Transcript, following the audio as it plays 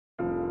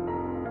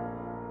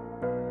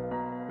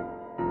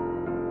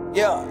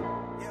Yeah,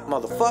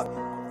 motherfucker.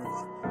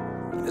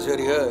 It's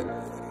Hoodie Hood.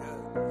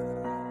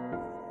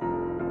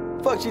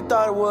 Fuck you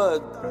thought it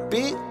was,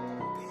 bitch?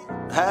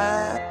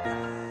 Huh?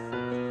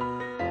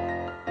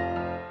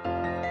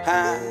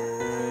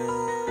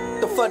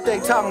 The fuck they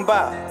talking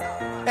about?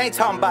 Ain't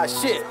talking about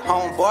shit,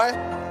 homeboy.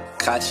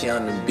 Caught you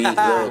on the beat,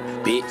 little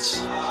bitch.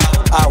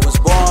 I was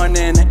born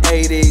in the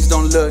 80s,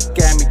 don't look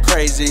at me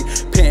crazy.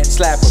 Pimp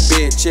slap a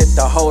bitch if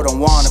the hoe don't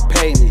wanna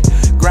pay me.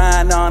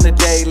 Grind on the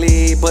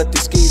daily, but the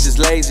skis is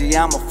lazy.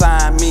 I'ma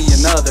find me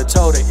another,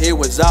 told her it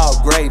was all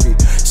gravy.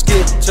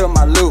 Skip to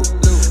my loot,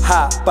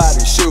 hop out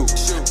and shoot.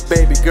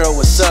 Baby girl,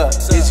 what's up?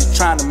 Is you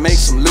trying to make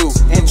some loot?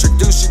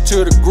 Introduce you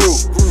to the group,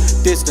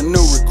 this the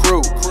new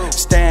recruit.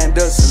 Stand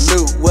up,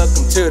 salute,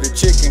 welcome to the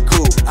chicken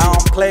coop. I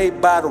don't play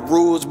by the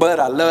rules, but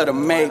I love to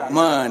make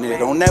money.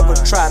 Don't ever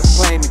try to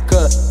play me,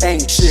 cause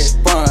ain't shit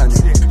funny.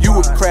 You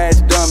a crash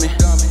dummy,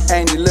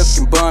 ain't you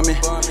looking bummy?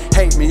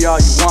 Hate me all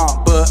you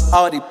want, but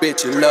all these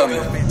bitches love me.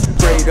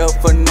 Straight up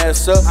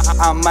finesse her,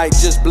 I might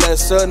just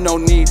bless her. No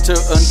need to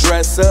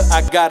undress her,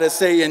 I gotta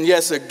say and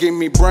yes sir. Give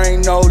me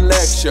brain, no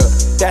lecture.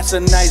 That's a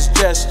nice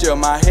gesture,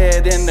 my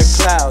head in the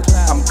clouds,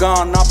 I'm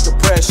gone off the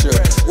pressure.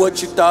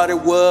 What you thought it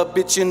was,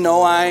 bitch, you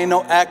know I ain't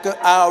no actor.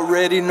 I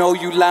already know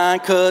you lying,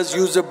 cause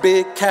you's a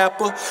big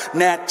KAPPA.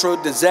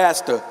 Natural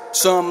disaster,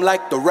 something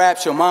like the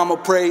rapture. Mama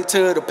prayed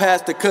to the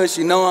pastor, cause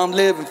you know I'm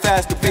living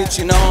faster. Bitch,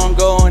 you know I'm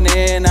going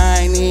in, I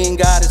ain't even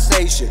gotta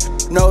say shit.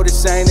 No,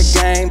 this ain't a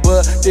game,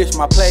 but this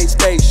my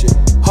PlayStation.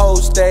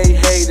 Hoes stay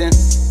hating,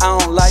 I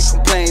don't like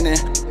complaining.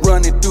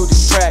 Running through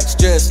these tracks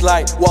just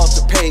like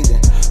Walter Payton.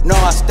 No,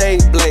 I stay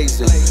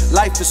blazing,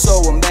 life is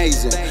so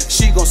amazing.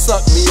 She gon'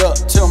 suck me up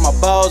till my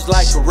balls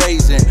like a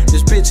raisin.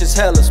 This bitch is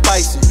hella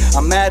spicy,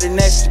 I'm at an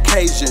next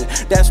occasion.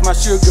 That's my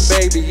sugar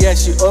baby, yeah,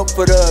 she up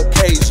for the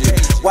occasion.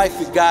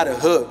 Wifey got a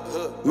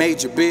hook,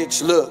 made your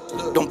bitch look.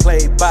 Don't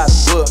play by the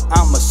book,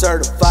 I'm a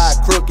certified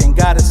crook. Ain't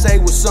gotta say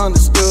what's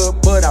understood,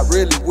 but I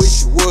really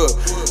wish you would.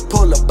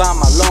 Pull up by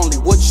my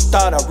lonely, what you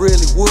thought I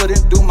really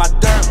wouldn't? Do my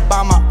dirt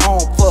by my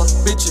own, fuck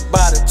bitches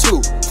by the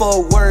two.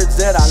 4 words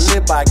that I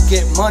live by,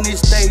 get money,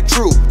 stay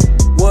true.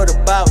 What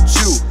about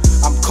you?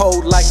 I'm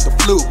cold like the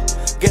flu.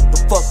 Get the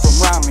fuck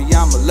from around me,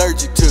 I'm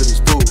allergic to these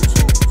fools.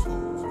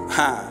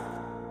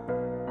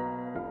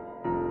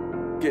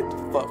 Get the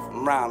fuck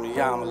from around me,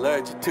 I'm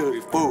allergic to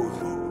these fools.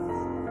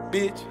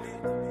 Bitch,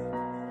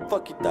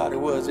 fuck you thought it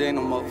was? Ain't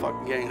no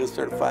motherfucking gang. Hood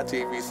certified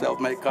TV,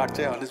 self-made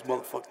cartel, and this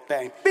motherfucking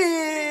thing.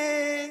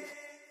 Bitch!